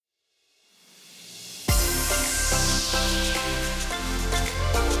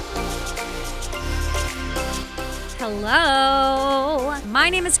Hello.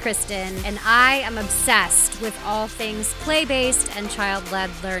 My name is Kristen, and I am obsessed with all things play-based and child-led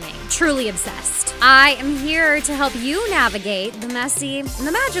learning. Truly obsessed. I am here to help you navigate the messy and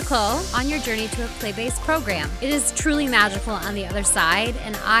the magical on your journey to a play-based program. It is truly magical on the other side,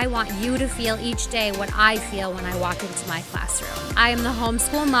 and I want you to feel each day what I feel when I walk into my classroom. I am the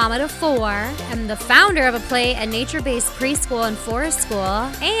homeschool mama to 4. I'm the founder of a play and nature-based preschool and forest school,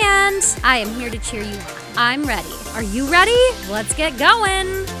 and I am here to cheer you on. I'm ready. Are you ready? Let's get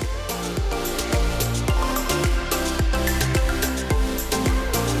going.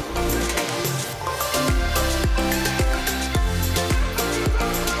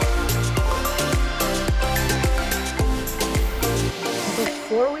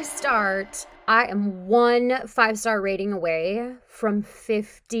 Before we start, I am one 5-star rating away from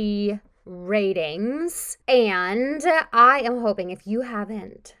 50 ratings, and I am hoping if you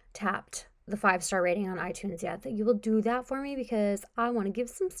haven't tapped the 5-star rating on iTunes yet, that you will do that for me, because I want to give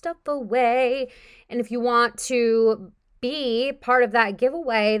some stuff away. And if you want to be part of that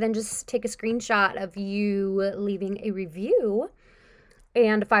giveaway, then just take a screenshot of you leaving a review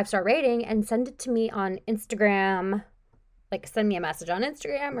and a 5-star rating and send it to me on Instagram. Like, send me a message on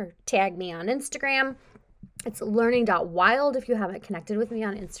Instagram or tag me on Instagram. It's learning.wild if you haven't connected with me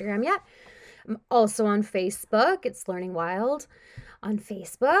on Instagram yet. I'm also on Facebook. It's Learning Wild on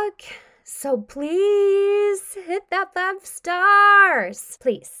Facebook. So please hit that 5 stars.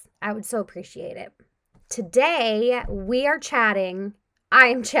 Please. I would so appreciate it. Today, I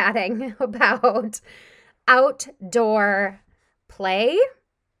am chatting about outdoor play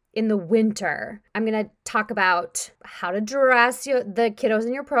in the winter. I'm going to talk about how to dress the kiddos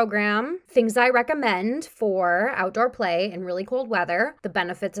in your program, things I recommend for outdoor play in really cold weather, the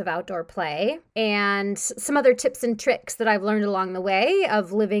benefits of outdoor play, and some other tips and tricks that I've learned along the way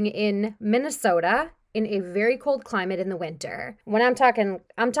of living in Minnesota in a very cold climate in the winter. When I'm talking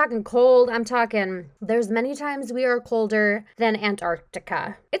cold, there's many times we are colder than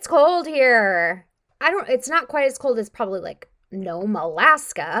Antarctica. It's cold here. It's not quite as cold as probably like Nome,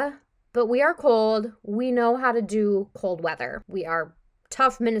 Alaska, but we are cold. We know how to do cold weather. We are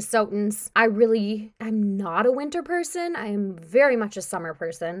tough Minnesotans. I'm not a winter person. I am very much a summer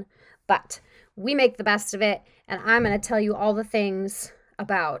person, but we make the best of it. And I'm going to tell you all the things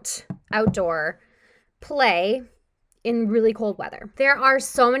about outdoor play in really cold weather. There are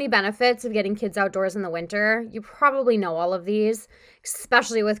so many benefits of getting kids outdoors in the winter. You probably know all of these,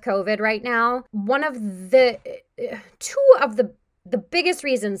 especially with COVID right now. Two of the biggest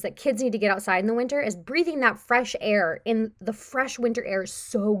reasons that kids need to get outside in the winter is breathing that fresh air. In the fresh winter air is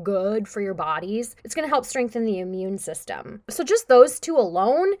so good for your bodies. It's going to help strengthen the immune system. So just those two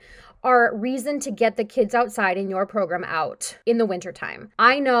alone are reason to get the kids outside in your program out in the wintertime.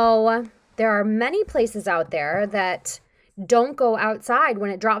 I know there are many places out there that don't go outside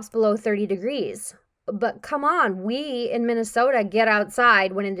when it drops below 30 degrees. But come on, we in Minnesota get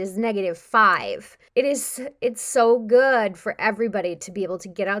outside when it is -5. It's so good for everybody to be able to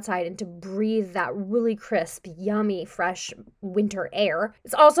get outside and to breathe that really crisp, yummy, fresh winter air.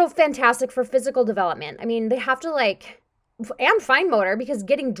 It's also fantastic for physical development. I mean, they have to and fine motor, because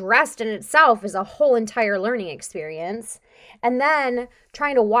getting dressed in itself is a whole entire learning experience. And then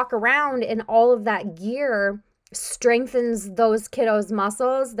trying to walk around in all of that gear strengthens those kiddos'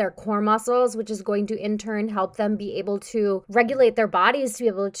 muscles, their core muscles, which is going to in turn help them be able to regulate their bodies to be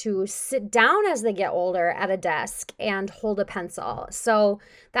able to sit down as they get older at a desk and hold a pencil. So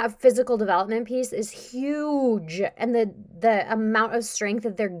that physical development piece is huge. And the amount of strength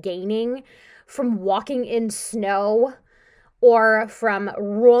that they're gaining from walking in snow, or from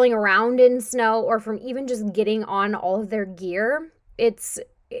rolling around in snow, or from even just getting on all of their gear, it's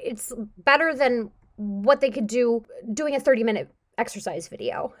better than what they could do doing a 30-minute exercise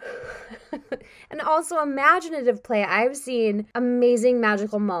video. And also imaginative play. I've seen amazing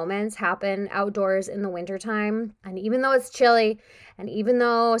magical moments happen outdoors in the wintertime. And even though it's chilly, and even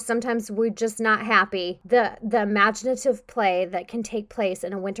though sometimes we're just not happy, the imaginative play that can take place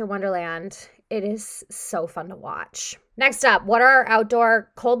in a winter wonderland, it is so fun to watch. Next up, what are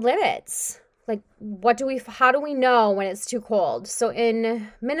outdoor cold limits? Like, how do we know when it's too cold? So in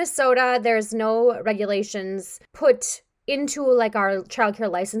Minnesota, there's no regulations put into like our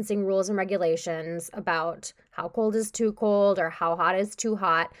childcare licensing rules and regulations about how cold is too cold or how hot is too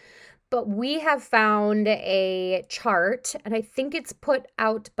hot. But we have found a chart, and I think it's put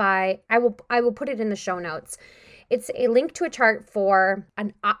out by, I will put it in the show notes. It's a link to a chart for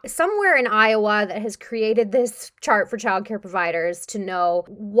somewhere in Iowa that has created this chart for childcare providers to know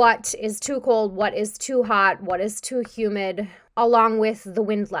what is too cold, what is too hot, what is too humid, along with the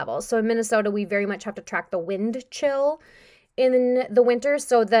wind level. So in Minnesota, we very much have to track the wind chill in the winter.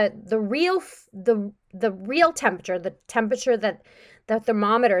 So the real temperature, the temperature that the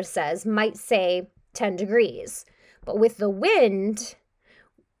thermometer says might say 10 degrees. But with the wind,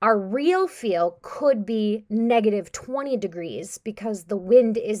 our real feel could be negative 20 degrees because the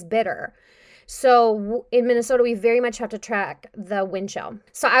wind is bitter. So in Minnesota, we very much have to track the wind chill.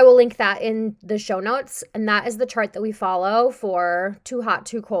 So I will link that in the show notes. And that is the chart that we follow for too hot,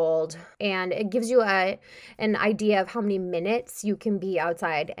 too cold. And it gives you an idea of how many minutes you can be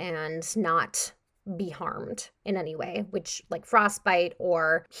outside and not be harmed in any way, which like frostbite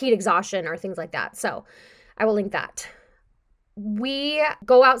or heat exhaustion or things like that. So I will link that. We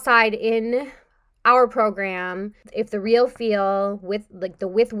go outside in our program if the real feel with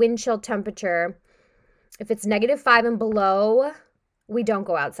wind chill temperature, if it's -5 and below, we don't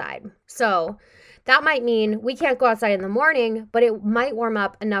go outside. So that might mean we can't go outside in the morning, but it might warm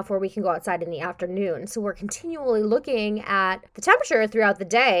up enough where we can go outside in the afternoon. So we're continually looking at the temperature throughout the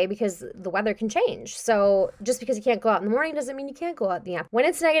day because the weather can change. So just because you can't go out in the morning doesn't mean you can't go out in the afternoon. When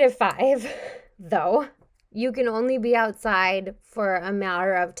it's -5, though, you can only be outside for a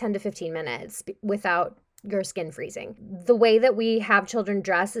matter of 10 to 15 minutes without your skin freezing. The way that we have children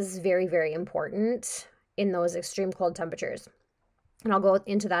dress is very, very important in those extreme cold temperatures. And I'll go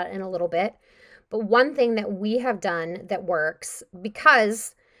into that in a little bit. But one thing that we have done that works,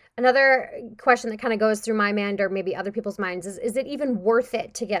 because another question that kind of goes through my mind or maybe other people's minds is it even worth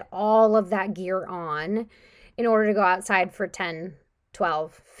it to get all of that gear on in order to go outside for 10,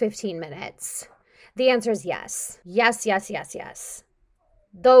 12, 15 minutes? The answer is yes. Yes, yes, yes, yes.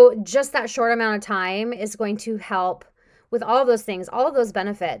 Though just that short amount of time is going to help with all of those things, all of those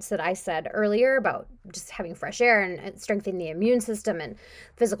benefits that I said earlier about just having fresh air and strengthening the immune system and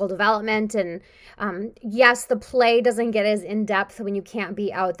physical development. And yes, the play doesn't get as in-depth when you can't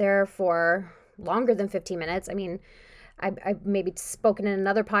be out there for longer than 15 minutes. I mean, I've maybe spoken in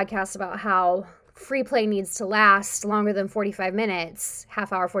another podcast about how free play needs to last longer than 45 minutes,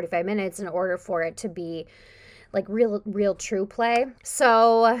 half hour, 45 minutes in order for it to be like real true play.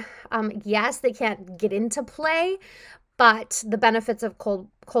 So yes, they can't get into play, but the benefits of cold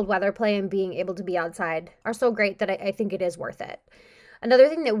weather play and being able to be outside are so great that I think it is worth it. Another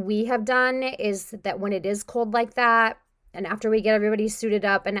thing that we have done is that when it is cold like that, and after we get everybody suited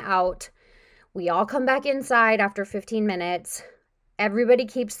up and out, we all come back inside after 15 minutes. Everybody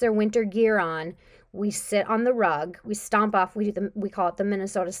keeps their winter gear on. We sit on the rug. We stomp off. We call it the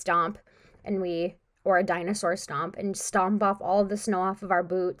Minnesota stomp, or a dinosaur stomp, and stomp off all of the snow off of our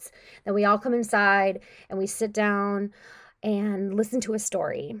boots. Then we all come inside and we sit down and listen to a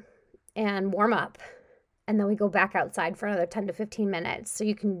story and warm up. And then we go back outside for another 10 to 15 minutes. So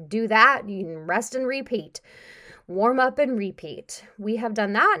you can do that. You can rest and repeat, warm up and repeat. We have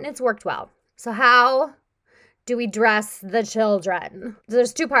done that and it's worked well. So how do we dress the children?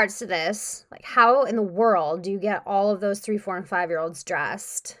 There's two parts to this. Like, how in the world do you get all of those 3, 4, and 5-year-olds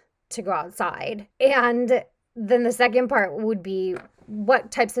dressed to go outside? And then the second part would be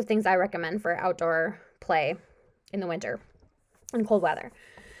what types of things I recommend for outdoor play in the winter and cold weather.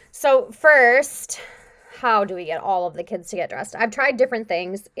 So first, how do we get all of the kids to get dressed? I've tried different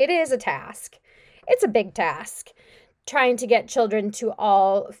things. It is a task. It's a big task trying to get children to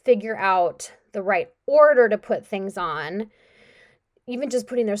all figure out the right order to put things on, even just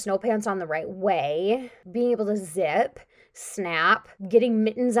putting their snow pants on the right way, being able to zip, snap, getting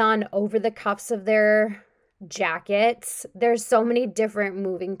mittens on over the cuffs of their jackets. There's so many different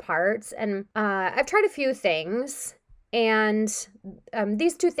moving parts, and I've tried a few things, and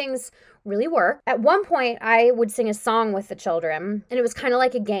these two things really work. At one point, I would sing a song with the children, and it was kind of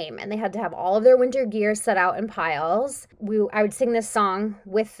like a game, and they had to have all of their winter gear set out in piles. I would sing this song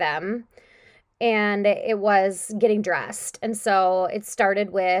with them, and it was getting dressed. And so it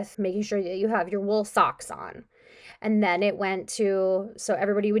started with making sure that you have your wool socks on. And then it went to, so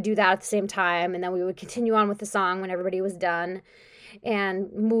everybody would do that at the same time. And then we would continue on with the song when everybody was done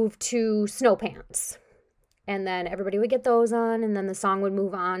and move to snow pants. And then everybody would get those on. And then the song would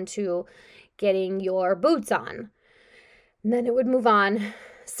move on to getting your boots on. And then it would move on.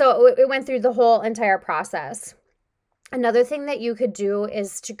 So it went through the whole entire process. Another thing that you could do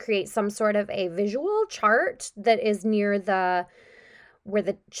is to create some sort of a visual chart that is near where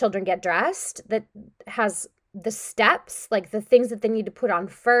the children get dressed, that has the steps, like the things that they need to put on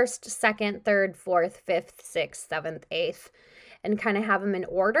first, second, third, fourth, fifth, sixth, seventh, eighth, and kind of have them in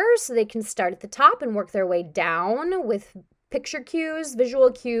order so they can start at the top and work their way down with picture cues,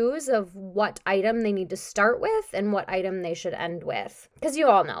 visual cues of what item they need to start with and what item they should end with. Because you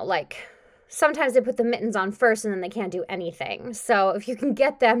all know, like, sometimes they put the mittens on first and then they can't do anything. So if you can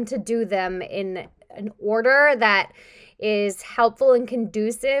get them to do them in an order that is helpful and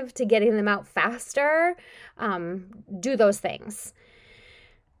conducive to getting them out faster, do those things.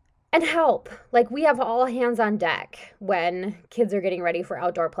 And help. Like, we have all hands on deck when kids are getting ready for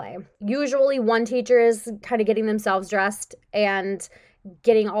outdoor play. Usually one teacher is kind of getting themselves dressed and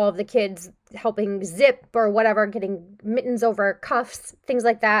getting all of the kids helping zip or whatever, getting mittens over cuffs, things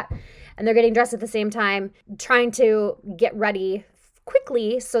like that. And they're getting dressed at the same time, trying to get ready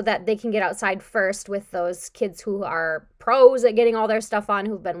quickly so that they can get outside first with those kids who are pros at getting all their stuff on,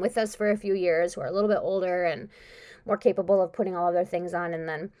 who've been with us for a few years, who are a little bit older and more capable of putting all of their things on. And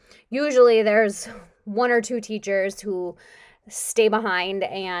then usually there's one or two teachers who stay behind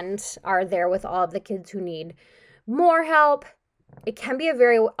and are there with all of the kids who need more help. It can be a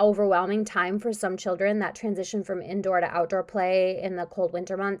very overwhelming time for some children, that transition from indoor to outdoor play in the cold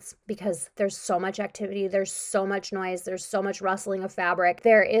winter months, because there's so much activity, there's so much noise, there's so much rustling of fabric,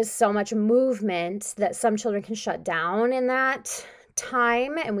 there is so much movement that some children can shut down in that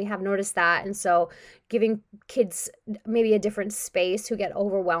time, and we have noticed that. And so giving kids maybe a different space who get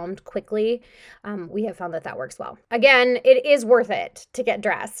overwhelmed quickly, we have found that works well. Again, it is worth it to get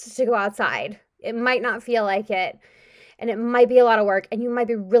dressed, to go outside. It might not feel like it, and it might be a lot of work, and you might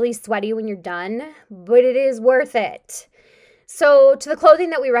be really sweaty when you're done, but it is worth it. So to the clothing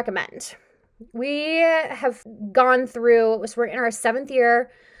that we recommend, we have gone through, so we're in our 7th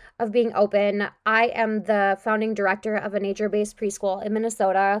year of being open. I am the founding director of a nature-based preschool in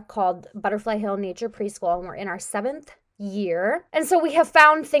Minnesota called Butterfly Hill Nature Preschool, and we're in our 7th year. And so we have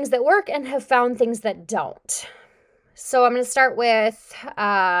found things that work and have found things that don't. So I'm going to start with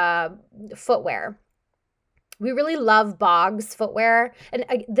footwear. We really love Boggs footwear, and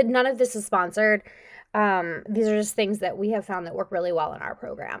none of this is sponsored. These are just things that we have found that work really well in our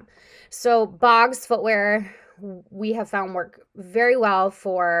program. So Boggs footwear, we have found work very well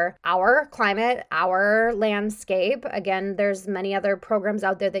for our climate, our landscape. Again, there's many other programs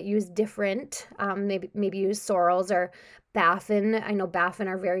out there that use different, maybe use sorrels or Baffin. I know Baffin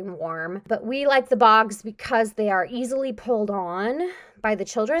are very warm, but we like the Boggs because they are easily pulled on by the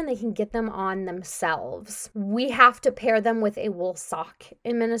children. They can get them on themselves. We have to pair them with a wool sock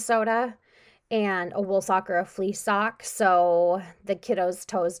in Minnesota, and a wool sock or a fleece sock, so the kiddos'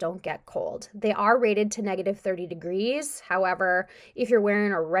 toes don't get cold. They are rated to -30 degrees. However, if you're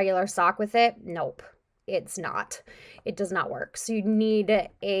wearing a regular sock with it, nope, it's not. It does not work. So you need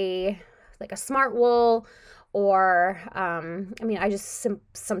a smart wool, or I just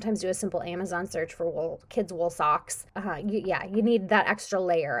sometimes do a simple Amazon search for kids' wool socks. You need that extra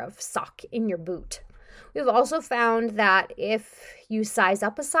layer of sock in your boot. We've also found that if you size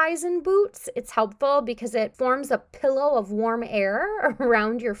up a size in boots, it's helpful because it forms a pillow of warm air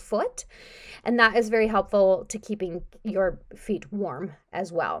around your foot, and that is very helpful to keeping your feet warm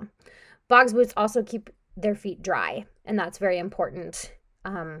as well. Boggs boots also keep their feet dry, and that's very important.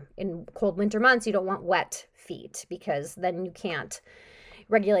 In cold winter months, you don't want wet feet because then you can't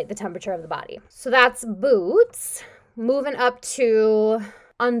regulate the temperature of the body. So that's boots. Moving up to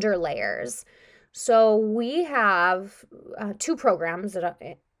underlayers. So we have 2 programs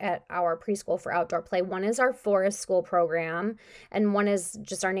at our preschool for outdoor play. One is our forest school program, and one is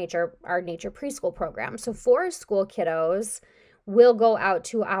just our nature preschool program. So forest school kiddos will go out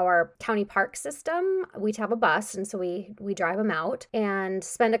to our county park system. We have a bus, and so we drive them out and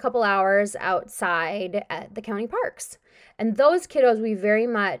spend a couple hours outside at the county parks. And those kiddos, we very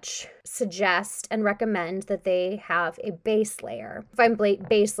much suggest and recommend that they have a base layer. Find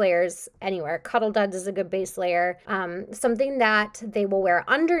base layers anywhere. Cuddle Duds is a good base layer. Something that they will wear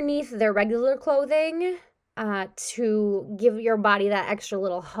underneath their regular clothing to give your body that extra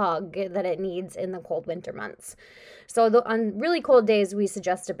little hug that it needs in the cold winter months. So on really cold days, we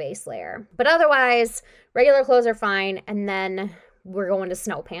suggest a base layer. But otherwise, regular clothes are fine. And then we're going to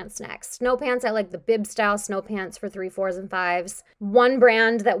snow pants next. Snow pants, I like the bib style snow pants for 3, 4s, and 5s. One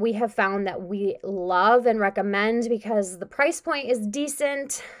brand that we have found that we love and recommend because the price point is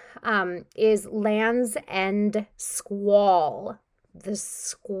decent is Lands' End Squall. The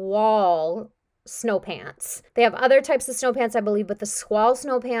Squall snow pants. They have other types of snow pants, I believe, but the Squall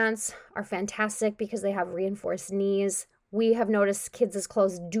snow pants are fantastic because they have reinforced knees. We have noticed kids'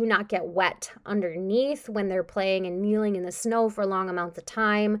 clothes do not get wet underneath when they're playing and kneeling in the snow for long amounts of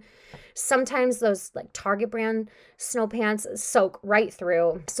time. Sometimes those Target brand snow pants soak right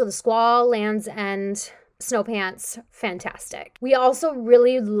through. So the Squall Lands' End snow pants, fantastic. We also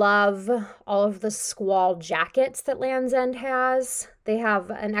really love all of the squall jackets that Lands' End has. They have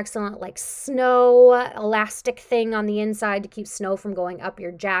an excellent like snow elastic thing on the inside to keep snow from going up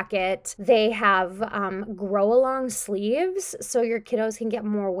your jacket. They have grow along sleeves so your kiddos can get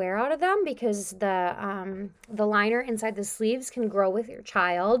more wear out of them because the liner inside the sleeves can grow with your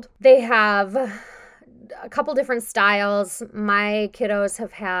child. They have a couple different styles. My kiddos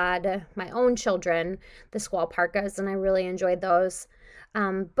have had, my own children, the squall parkas, and I really enjoyed those.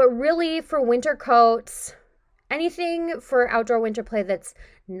 But really for winter coats, anything for outdoor winter play that's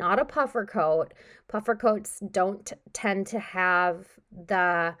not a puffer coat. Puffer coats don't tend to have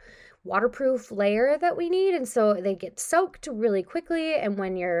the waterproof layer that we need, and so they get soaked really quickly, and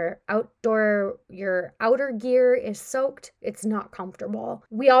when your outer gear is soaked, it's not comfortable.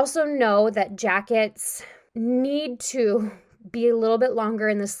 We also know that jackets need to be a little bit longer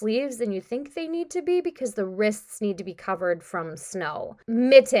in the sleeves than you think they need to be because the wrists need to be covered from snow.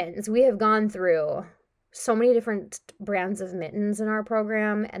 Mittens, we have gone through so many different brands of mittens in our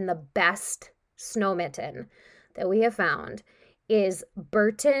program, and the best snow mitten that we have found is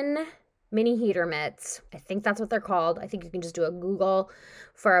Burton mini heater mitts. I think that's what they're called. I think you can just do a Google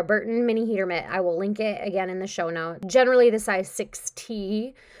for a Burton mini heater mitt. I will link it again in the show note. Generally, the size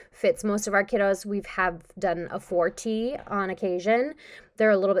 6T fits most of our kiddos. We've done a 4T on occasion.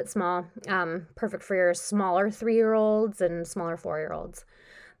 They're a little bit small, perfect for your smaller 3-year-olds and smaller 4-year-olds.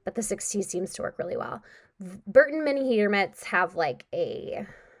 But the 6T seems to work really well. Burton mini heater mitts have like a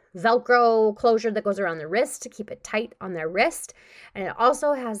Velcro closure that goes around the wrist to keep it tight on their wrist. And it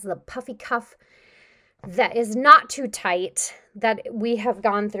also has the puffy cuff that is not too tight that we have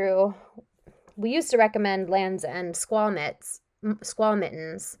gone through. We used to recommend Lands' End squall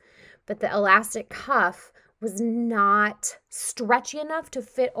mittens, but the elastic cuff was not stretchy enough to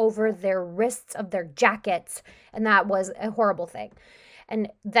fit over their wrists of their jackets. And that was a horrible thing. And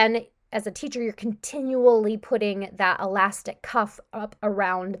then as a teacher, you're continually putting that elastic cuff up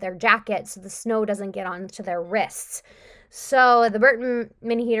around their jacket so the snow doesn't get onto their wrists. So the Burton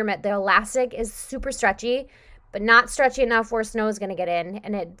mini heater mitt, the elastic is super stretchy, but not stretchy enough where snow is going to get in,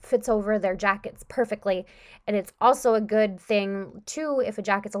 and it fits over their jackets perfectly. And it's also a good thing, too, if a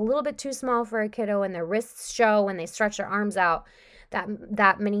jacket's a little bit too small for a kiddo and their wrists show when they stretch their arms out,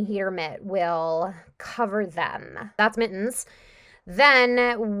 that mini heater mitt will cover them. That's mittens.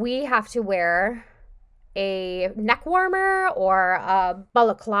 Then we have to wear a neck warmer or a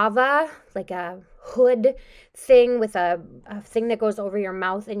balaclava, like a hood thing with a thing that goes over your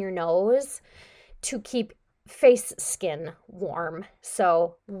mouth and your nose to keep face skin warm.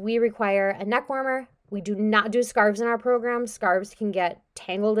 So we require a neck warmer. We do not do scarves in our program. Scarves can get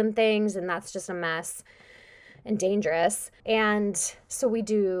tangled in things, and that's just a mess and dangerous. And so we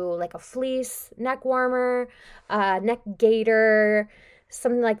do like a fleece neck warmer, neck gaiter,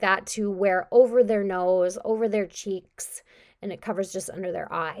 something like that to wear over their nose, over their cheeks, and it covers just under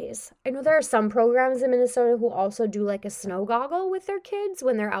their eyes. I know there are some programs in Minnesota who also do like a snow goggle with their kids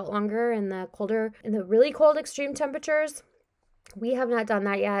when they're out longer in the really cold extreme temperatures. We have not done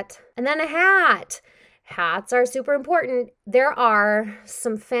that yet. And then a hat. Hats are super important. There are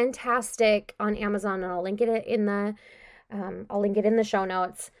some fantastic on Amazon, and I'll link it in the show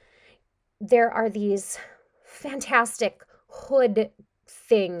notes. There are these fantastic hood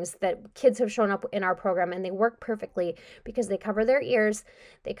things that kids have shown up in our program, and they work perfectly because they cover their ears,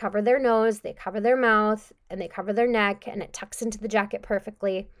 they cover their nose, they cover their mouth, and they cover their neck, and it tucks into the jacket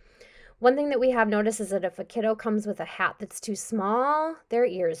perfectly. One thing that we have noticed is that if a kiddo comes with a hat that's too small, their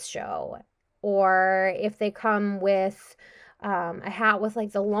ears show. Or if they come with a hat with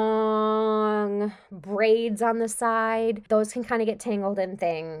like the long braids on the side, those can kind of get tangled in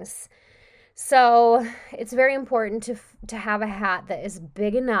things. So it's very important to have a hat that is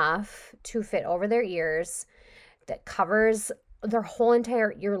big enough to fit over their ears, that covers their whole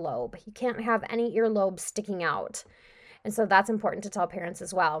entire earlobe. You can't have any earlobe sticking out. And so that's important to tell parents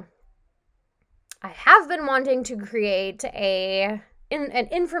as well. I have been wanting to create an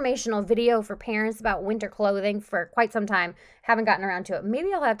informational video for parents about winter clothing for quite some time. Haven't gotten around to it.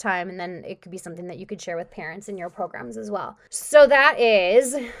 Maybe I'll have time, and then it could be something that you could share with parents in your programs as well. So that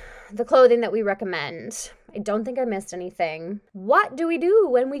is the clothing that we recommend. I don't think I missed anything. What do we do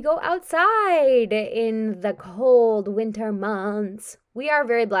when we go outside in the cold winter months? We are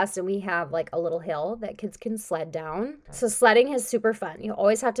very blessed, and we have like a little hill that kids can sled down. So sledding is super fun. You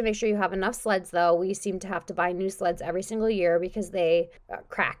always have to make sure you have enough sleds, though. We seem to have to buy new sleds every single year because they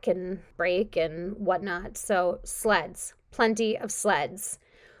crack and break and whatnot. So sleds, plenty of sleds.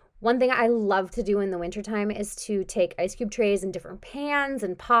 One thing I love to do in the wintertime is to take ice cube trays and different pans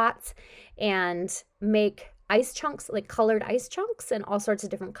and pots and make ice chunks, like colored ice chunks in all sorts of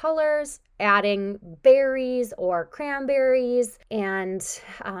different colors, adding berries or cranberries and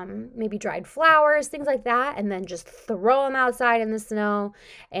maybe dried flowers, things like that, and then just throw them outside in the snow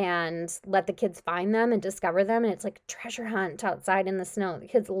and let the kids find them and discover them. And it's like a treasure hunt outside in the snow. The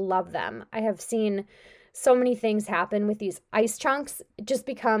kids love them. I have seen so many things happen with these ice chunks. It just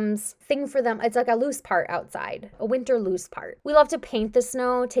becomes thing for them. It's like a loose part outside, a winter loose part. We love to paint the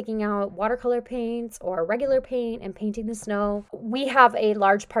snow, taking out watercolor paints or regular paint and painting the snow. We have a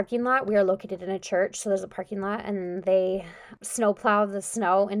large parking lot. We are located in a church, so there's a parking lot, and they snowplow the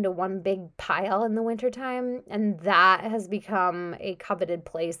snow into one big pile in the wintertime, and that has become a coveted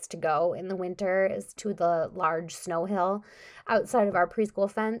place to go in the winter, is to the large snow hill outside of our preschool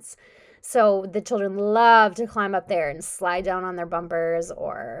fence. So the children love to climb up there and slide down on their bumpers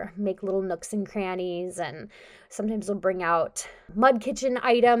or make little nooks and crannies. And sometimes we'll bring out mud kitchen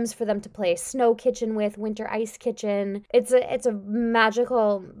items for them to play snow kitchen with, winter ice kitchen. It's a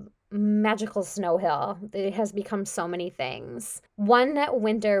magical snow hill. It has become so many things. One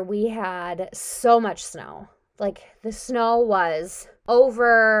winter we had so much snow. Like the snow was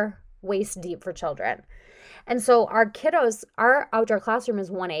over waist deep for children. And so our outdoor classroom is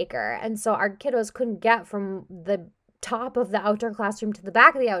 1 acre. And so our kiddos couldn't get from the top of the outdoor classroom to the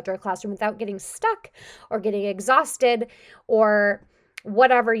back of the outdoor classroom without getting stuck or getting exhausted or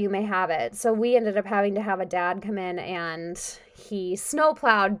whatever you may have it. So we ended up having to have a dad come in, and he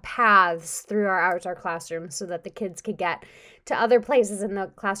snowplowed paths through our outdoor classroom so that the kids could get to other places in the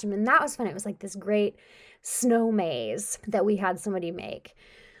classroom. And that was fun. It was like this great snow maze that we had somebody make.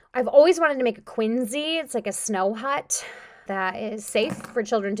 I've always wanted to make a Quincy. It's like a snow hut that is safe for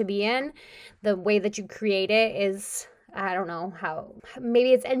children to be in. The way that you create it is, I don't know how,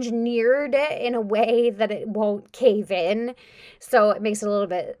 maybe it's engineered in a way that it won't cave in. So it makes it a little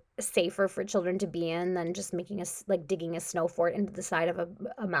bit safer for children to be in than just digging a snow fort into the side of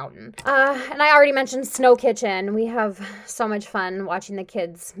a mountain. And I already mentioned Snow Kitchen. We have so much fun watching the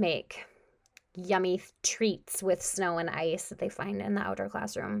kids make yummy treats with snow and ice that they find in the outdoor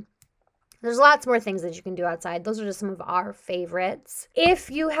classroom. There's lots more things that you can do outside. Those are just some of our favorites. If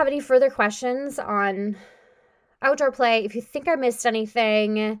you have any further questions on outdoor play, if you think I missed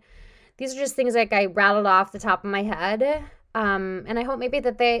anything, these are just things like I rattled off the top of my head. And I hope maybe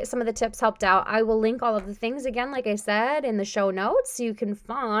that some of the tips helped out. I will link all of the things again, like I said, in the show notes, so you can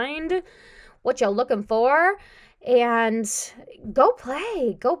find what you're looking for. And go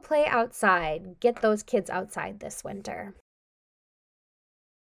play outside. Get those kids outside this winter.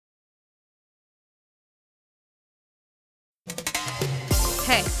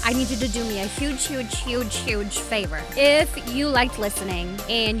 Hey, I need you to do me a huge favor. If you liked listening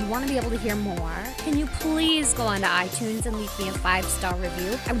and you want to be able to hear more, can you please go onto iTunes and leave me a 5-star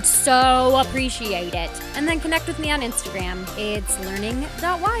review? I would so appreciate it. And then connect with me on Instagram. It's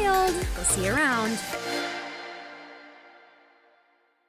learning.wild. We'll see you around.